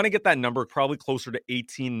you want to get that number probably closer to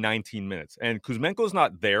 18, 19 minutes. And Kuzmenko's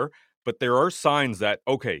not there, but there are signs that,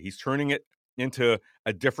 okay, he's turning it into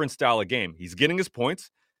a different style of game. He's getting his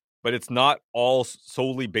points, but it's not all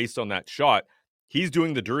solely based on that shot. He's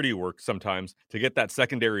doing the dirty work sometimes to get that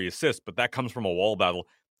secondary assist, but that comes from a wall battle.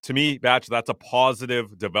 To me, Batch, that's a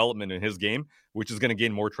positive development in his game, which is going to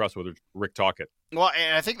gain more trust with Rick Tocchet. Well,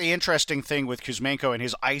 and I think the interesting thing with Kuzmenko and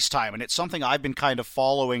his ice time, and it's something I've been kind of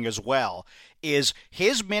following as well, is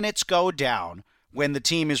his minutes go down when the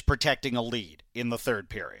team is protecting a lead in the third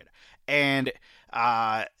period. And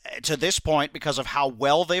to this point, because of how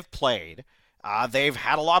well they've played, they've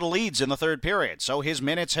had a lot of leads in the third period, so his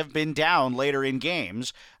minutes have been down later in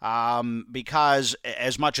games because,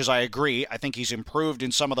 as much as I agree, I think he's improved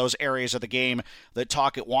in some of those areas of the game that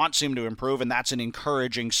Tocchet wants him to improve, and that's an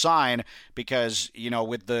encouraging sign because,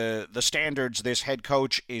 with the standards this head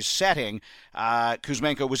coach is setting,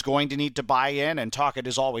 Kuzmenko was going to need to buy in, and Tocchet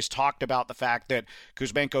has always talked about the fact that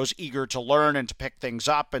Kuzmenko's eager to learn and to pick things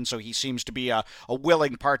up, and so he seems to be a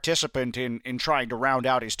willing participant in trying to round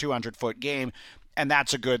out his 200-foot game, and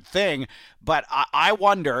that's a good thing. But I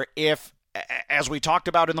wonder if, as we talked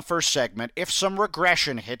about in the first segment, if some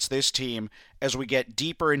regression hits this team as we get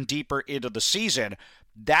deeper and deeper into the season,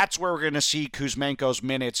 that's where we're going to see Kuzmenko's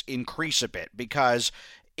minutes increase a bit, because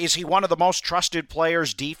is he one of the most trusted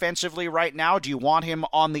players defensively right now? Do you want him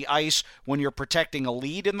on the ice when you're protecting a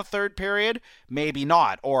lead in the third period? Maybe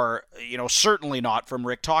not, or, certainly not from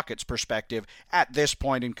Rick Tocchet's perspective at this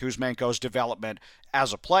point in Kuzmenko's development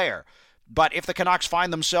as a player. But if the Canucks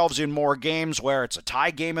find themselves in more games where it's a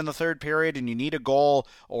tie game in the third period and you need a goal,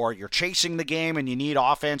 or you're chasing the game and you need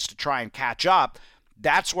offense to try and catch up,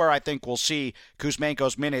 that's where I think we'll see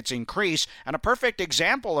Kuzmenko's minutes increase. And a perfect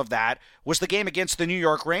example of that was the game against the New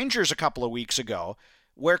York Rangers a couple of weeks ago,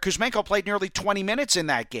 where Kuzmenko played nearly 20 minutes in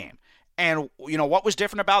that game. And, what was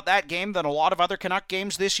different about that game than a lot of other Canuck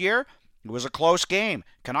games this year? It was a close game.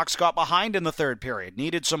 Canucks got behind in the third period,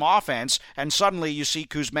 needed some offense, and suddenly you see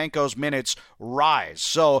Kuzmenko's minutes rise.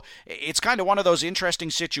 So it's kind of one of those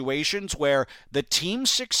interesting situations where the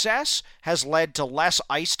team's success has led to less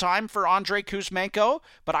ice time for Andrei Kuzmenko,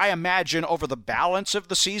 but I imagine over the balance of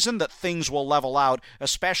the season that things will level out,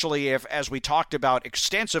 especially if, as we talked about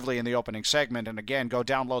extensively in the opening segment, and again, go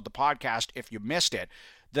download the podcast if you missed it,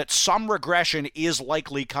 that some regression is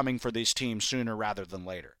likely coming for this team sooner rather than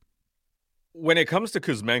later. When it comes to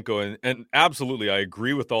Kuzmenko, and absolutely, I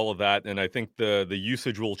agree with all of that, and I think the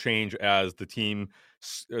usage will change as the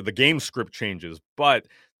game script changes. But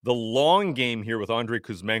the long game here with Andrei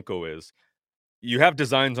Kuzmenko is you have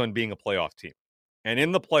designs on being a playoff team. And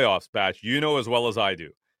in the playoffs, Batch, as well as I do,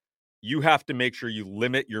 you have to make sure you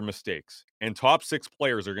limit your mistakes. And top six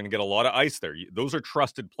players are going to get a lot of ice there. Those are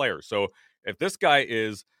trusted players. So if this guy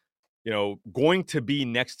is, going to be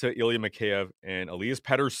next to Ilya Mikheyev and Elias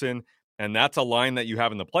Pettersson, and that's a line that you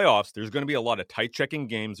have in the playoffs, there's going to be a lot of tight checking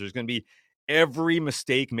games. There's going to be every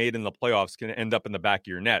mistake made in the playoffs can end up in the back of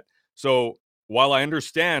your net. So while I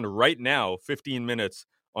understand right now, 15 minutes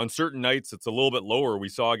on certain nights, it's a little bit lower. We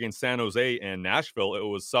saw against San Jose and Nashville, it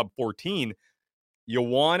was sub 14. You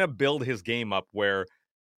want to build his game up where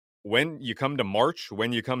when you come to March,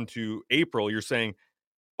 when you come to April, you're saying,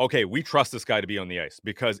 okay, we trust this guy to be on the ice.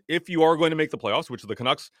 Because if you are going to make the playoffs, which the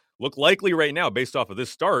Canucks look likely right now based off of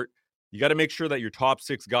this start, you got to make sure that your top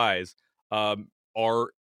six guys are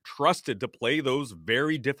trusted to play those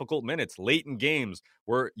very difficult minutes late in games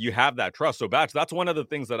where you have that trust. So, Batch, that's one of the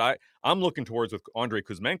things that I'm looking towards with Andrei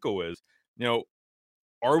Kuzmenko is,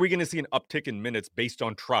 are we going to see an uptick in minutes based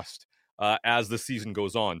on trust as the season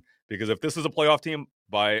goes on? Because if this is a playoff team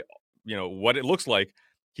by, what it looks like,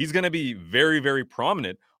 he's going to be very, very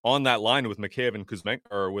prominent on that line with Mikheyev and Kuzmenko,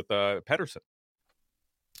 or with Pettersson.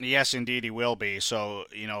 Yes, indeed, he will be. So,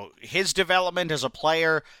 his development as a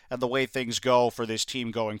player and the way things go for this team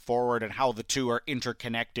going forward and how the two are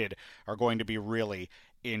interconnected are going to be really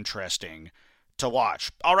interesting to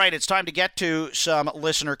watch. All right, it's time to get to some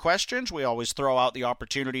listener questions. We always throw out the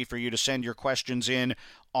opportunity for you to send your questions in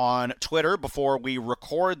on Twitter before we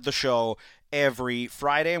record the show every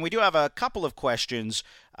Friday. And we do have a couple of questions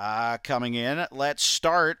coming in. Let's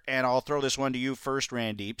start, and I'll throw this one to you first,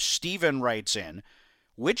 Randeep. Steven writes in,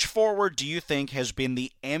 which forward do you think has been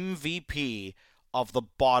the MVP of the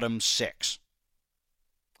bottom six?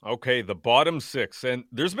 Okay, the bottom six. And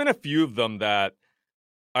there's been a few of them that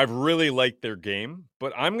I've really liked their game,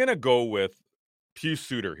 but I'm going to go with Pius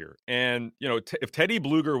Suter here. And, if Teddy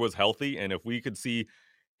Bluger was healthy and if we could see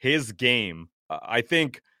his game, I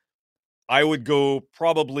think I would go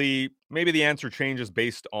probably, maybe the answer changes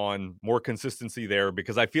based on more consistency there,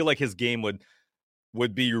 because I feel like his game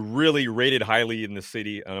would be really rated highly in the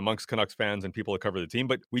city and amongst Canucks fans and people that cover the team,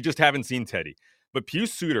 but we just haven't seen Teddy. But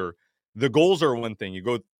Pius Suter, the goals are one thing. You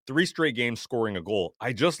go 3 straight games scoring a goal.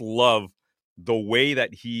 I just love the way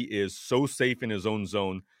that he is so safe in his own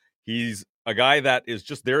zone. He's a guy that is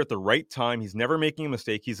just there at the right time. He's never making a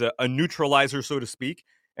mistake. He's a neutralizer, so to speak.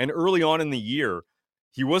 And early on in the year,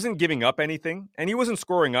 he wasn't giving up anything, and he wasn't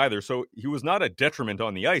scoring either. So he was not a detriment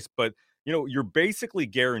on the ice. But, you're basically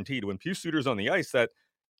guaranteed when Pius Suter's on the ice that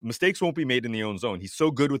mistakes won't be made in the own zone. He's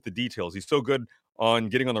so good with the details. He's so good on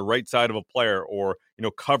getting on the right side of a player or,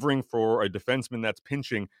 covering for a defenseman that's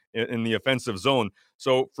pinching in the offensive zone.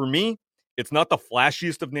 So for me, it's not the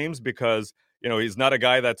flashiest of names because, he's not a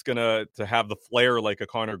guy that's going to have the flair like a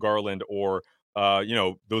Connor Garland or,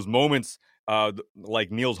 those moments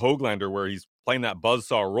like Niels Höglander where he's playing that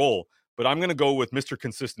buzzsaw role. But I'm going to go with Mr.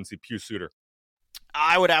 Consistency, Pius Suter.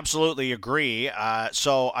 I would absolutely agree.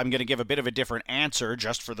 So I'm going to give a bit of a different answer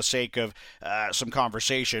just for the sake of some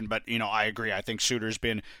conversation. But, I agree. I think Suter's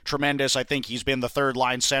been tremendous. I think he's been the third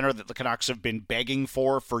line center that the Canucks have been begging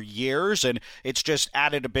for years. And it's just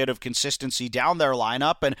added a bit of consistency down their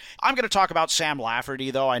lineup. And I'm going to talk about Sam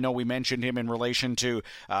Lafferty, though. I know we mentioned him in relation to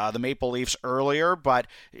the Maple Leafs earlier. But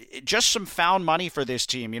just some found money for this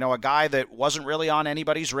team. A guy that wasn't really on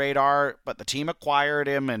anybody's radar, but the team acquired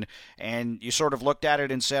him. And you sort of looked at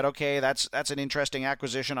it and said, okay, that's an interesting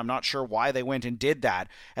acquisition. I'm not sure why they went and did that.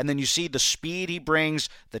 And then you see the speed he brings,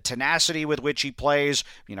 the tenacity with which he plays.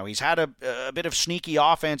 He's had a bit of sneaky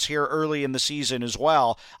offense here early in the season as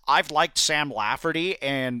well. I've liked Sam Lafferty,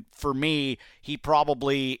 and for me, he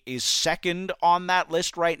probably is second on that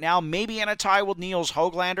list right now, maybe in a tie with Niels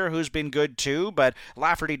Höglander, who's been good too, but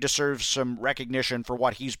Lafferty deserves some recognition for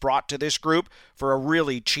what he's brought to this group for a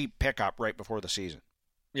really cheap pickup right before the season.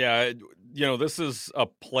 Yeah, this is a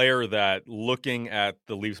player that looking at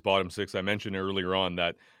the Leafs bottom six, I mentioned earlier on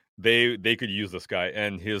that they could use this guy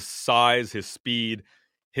and his size, his speed,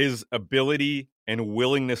 his ability and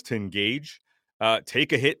willingness to engage,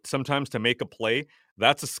 take a hit sometimes to make a play.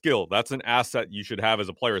 That's a skill. That's an asset you should have as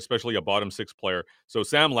a player, especially a bottom six player. So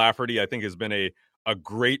Sam Lafferty, I think, has been a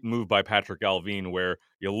great move by Patrick Allvin, where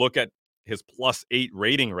you look at his +8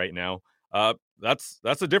 rating right now. That's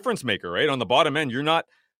a difference maker, right? On the bottom end, you're not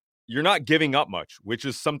giving up much, which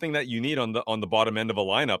is something that you need on the bottom end of a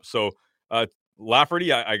lineup. So Lafferty,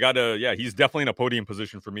 he's definitely in a podium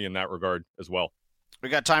position for me in that regard as well. We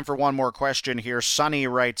got time for one more question here. Sonny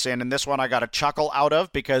writes in, and this one I got a chuckle out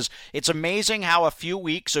of because it's amazing how a few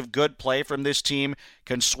weeks of good play from this team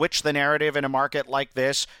can switch the narrative in a market like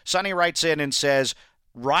this. Sonny writes in and says,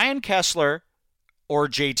 Ryan Kesler or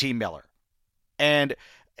JT Miller? And,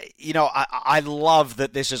 I love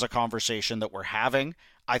that this is a conversation that we're having.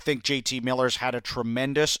 I think JT Miller's had a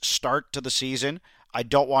tremendous start to the season. I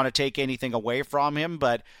don't want to take anything away from him,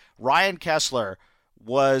 but Ryan Kesler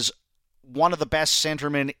was one of the best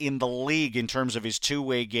centermen in the league in terms of his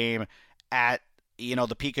two-way game at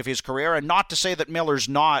the peak of his career. And not to say that Miller's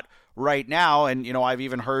not right now, and I've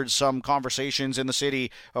even heard some conversations in the city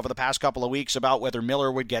over the past couple of weeks about whether Miller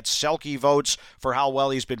would get Selke votes for how well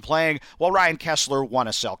he's been playing. Well, Ryan Kesler won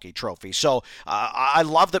a Selke trophy, so I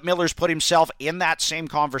love that Miller's put himself in that same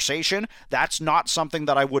conversation. That's not something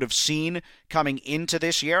that I would have seen coming into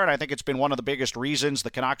this year, and I think it's been one of the biggest reasons the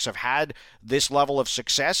Canucks have had this level of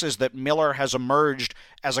success is that Miller has emerged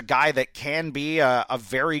as a guy that can be a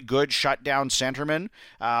very good shutdown centerman.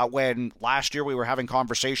 When last year we were having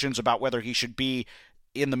conversations about whether he should be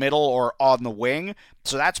in the middle or on the wing.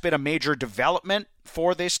 So that's been a major development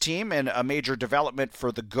for this team and a major development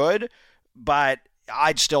for the good. But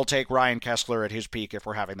I'd still take Ryan Kesler at his peak if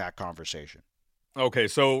we're having that conversation. Okay,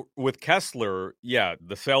 so with Kesler,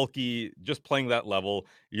 the Selke, just playing that level,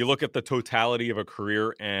 you look at the totality of a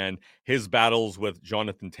career and his battles with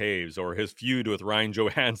Jonathan Toews or his feud with Ryan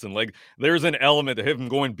Johansson. Like, there's an element of him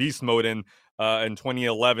going beast mode in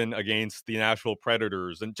 2011 against the Nashville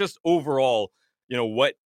Predators, and just overall,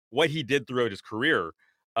 what he did throughout his career.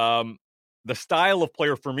 The style of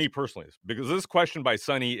player for me personally, because this question by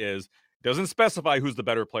Sonny doesn't specify who's the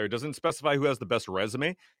better player, doesn't specify who has the best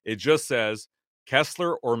resume. It just says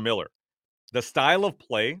Kesler or Miller. The style of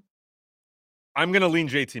play, I'm going to lean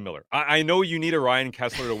JT Miller. I know you need a Ryan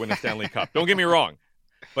Kesler to win a Stanley Cup. Don't get me wrong.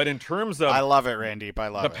 But in terms of... I love it, Randy. I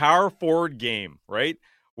love the power forward game, right?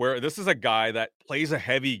 Where this is a guy that plays a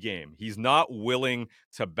heavy game. He's not willing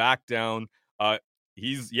to back down.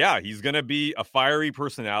 He's going to be a fiery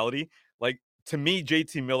personality. Like, to me,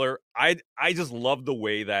 JT Miller, I just love the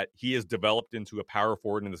way that he has developed into a power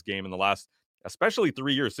forward in this game in the last, especially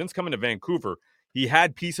 3 years since coming to Vancouver. He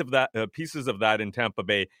had pieces of that in Tampa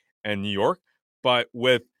Bay and New York, but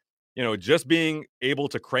with just being able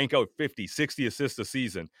to crank out 50, 60 assists a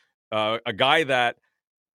season, a guy that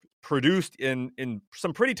produced in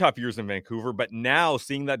some pretty tough years in Vancouver, but now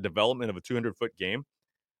seeing that development of a 200-foot game,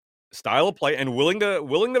 style of play, and willing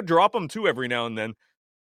to drop them too every now and then.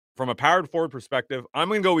 From a powered forward perspective, I'm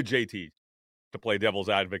going to go with JT to play devil's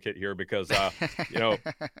advocate here because,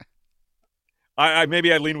 I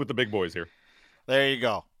maybe I lean with the big boys here. There you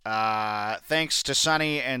go. Thanks to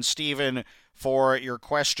Sonny and Steven for your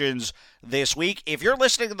questions this week. If you're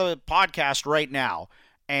listening to the podcast right now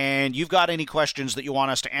and you've got any questions that you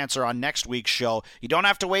want us to answer on next week's show, you don't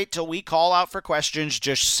have to wait till we call out for questions.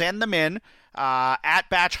 Just send them in at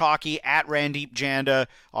Batch Hockey, at Randeep Janda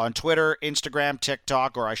on Twitter, Instagram,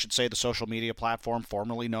 TikTok, or I should say the social media platform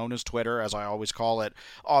formerly known as Twitter, as I always call it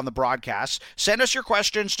on the broadcast. Send us your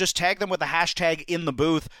questions. Just tag them with the hashtag in the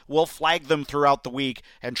booth. We'll flag them throughout the week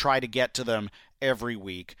and try to get to them every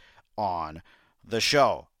week on the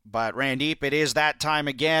show. But Randeep, it is that time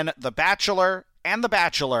again. The Bachelor and the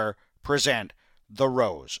Bachelor present the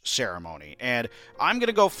Rose Ceremony. And I'm going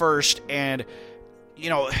to go first, and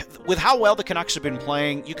with how well the Canucks have been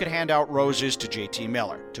playing, you could hand out roses to JT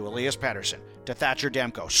Miller, to Elias Pettersson, to Thatcher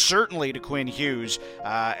Demko, certainly to Quinn Hughes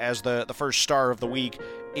as the first star of the week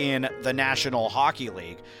in the National Hockey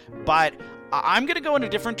League. But I'm going to go in a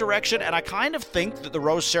different direction, and I kind of think that the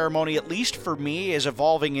Rose Ceremony, at least for me, is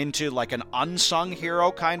evolving into like an unsung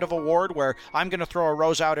hero kind of award, where I'm going to throw a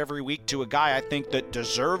rose out every week to a guy I think that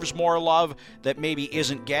deserves more love, that maybe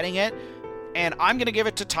isn't getting it. And I'm going to give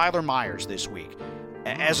it to Tyler Myers this week.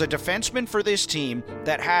 As a defenseman for this team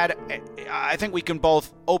that had, I think we can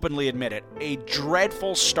both openly admit it, a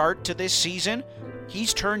dreadful start to this season,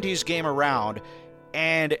 he's turned his game around,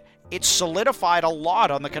 and it's solidified a lot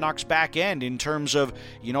on the Canucks back end in terms of,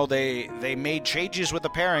 they made changes with the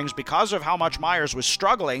pairings because of how much Myers was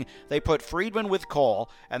struggling. They put Friedman with Cole,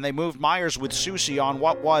 and they moved Myers with Soucy on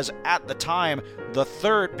what was, at the time, the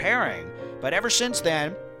third pairing. But ever since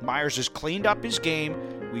then, Myers has cleaned up his game.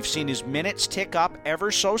 We've seen his minutes tick up ever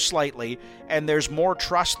so slightly, and there's more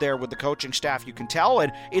trust there with the coaching staff, you can tell,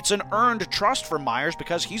 and it's an earned trust for Myers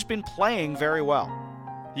because he's been playing very well.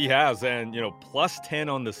 He has, and, plus 10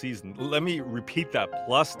 on the season. Let me repeat that,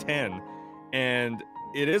 plus 10. And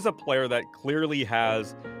it is a player that clearly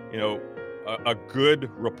has, a good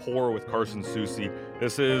rapport with Carson Soucy.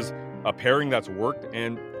 This is a pairing that's worked,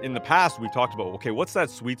 and in the past we've talked about, okay, what's that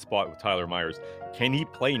sweet spot with Tyler Myers? Can he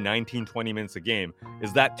play 19, 20 minutes a game?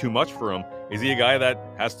 Is that too much for him? Is he a guy that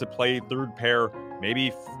has to play third pair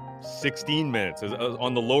maybe 16 minutes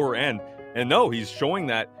on the lower end? And no, he's showing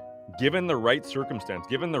that given the right circumstance,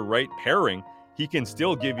 given the right pairing, he can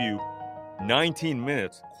still give you 19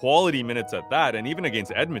 minutes, quality minutes at that. And even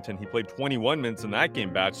against Edmonton, he played 21 minutes in that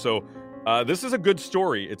game, Batch. So this is a good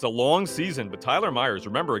story. It's a long season, but Tyler Myers,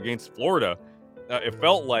 remember, against Florida, it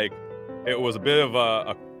felt like it was a bit of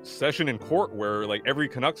a session in court where like every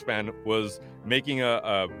Canucks fan was making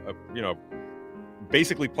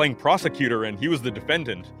basically playing prosecutor, and he was the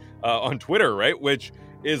defendant on Twitter, right? Which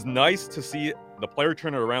is nice to see the player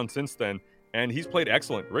turn it around since then. And he's played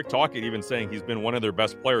excellent. Rick Tocchet even saying he's been one of their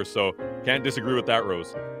best players, so can't disagree with that,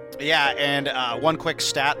 Rose. Yeah, and one quick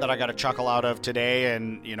stat that I got a chuckle out of today,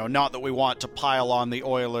 and, not that we want to pile on the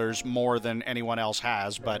Oilers more than anyone else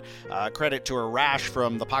has, but credit to Arash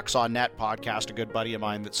from the Pucks on Net podcast, a good buddy of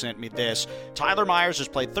mine that sent me this. Tyler Myers has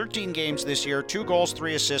played 13 games this year, 2 goals,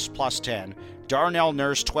 3 assists, plus 10. Darnell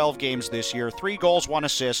Nurse, 12 games this year, 3 goals, 1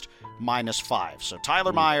 assist, minus 5. So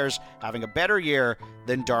Tyler Myers having a better year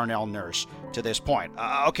than Darnell Nurse to this point.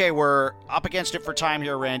 Okay, we're up against it for time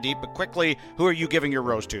here, Randy, but quickly, who are you giving your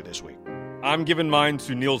rose to this week? I'm giving mine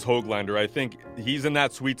to Niels Höglander. I think he's in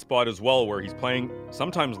that sweet spot as well where he's playing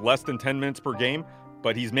sometimes less than 10 minutes per game,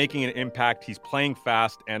 but he's making an impact. He's playing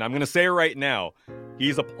fast, and I'm going to say right now,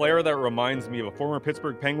 he's a player that reminds me of a former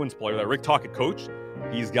Pittsburgh Penguins player that Rick Tocchet coached.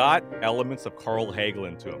 He's got elements of Carl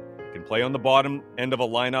Hagelin to him. He can play on the bottom end of a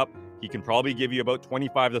lineup. He can probably give you about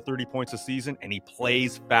 25 to 30 points a season, and he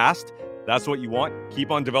plays fast. That's what you want. Keep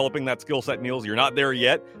on developing that skill set, Niels. You're not there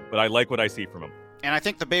yet, but I like what I see from him. And I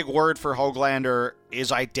think the big word for Höglander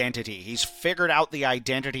is identity. He's figured out the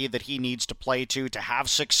identity that he needs to play to have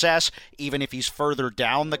success, even if he's further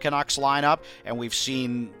down the Canucks lineup. And we've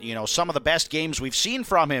seen, some of the best games we've seen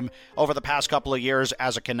from him over the past couple of years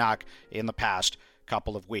as a Canuck in the past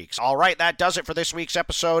couple of weeks. All right, that does it for this week's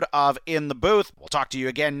episode of In the Booth. We'll talk to you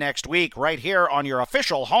again next week right here on your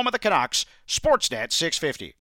official home of the Canucks, Sportsnet 650.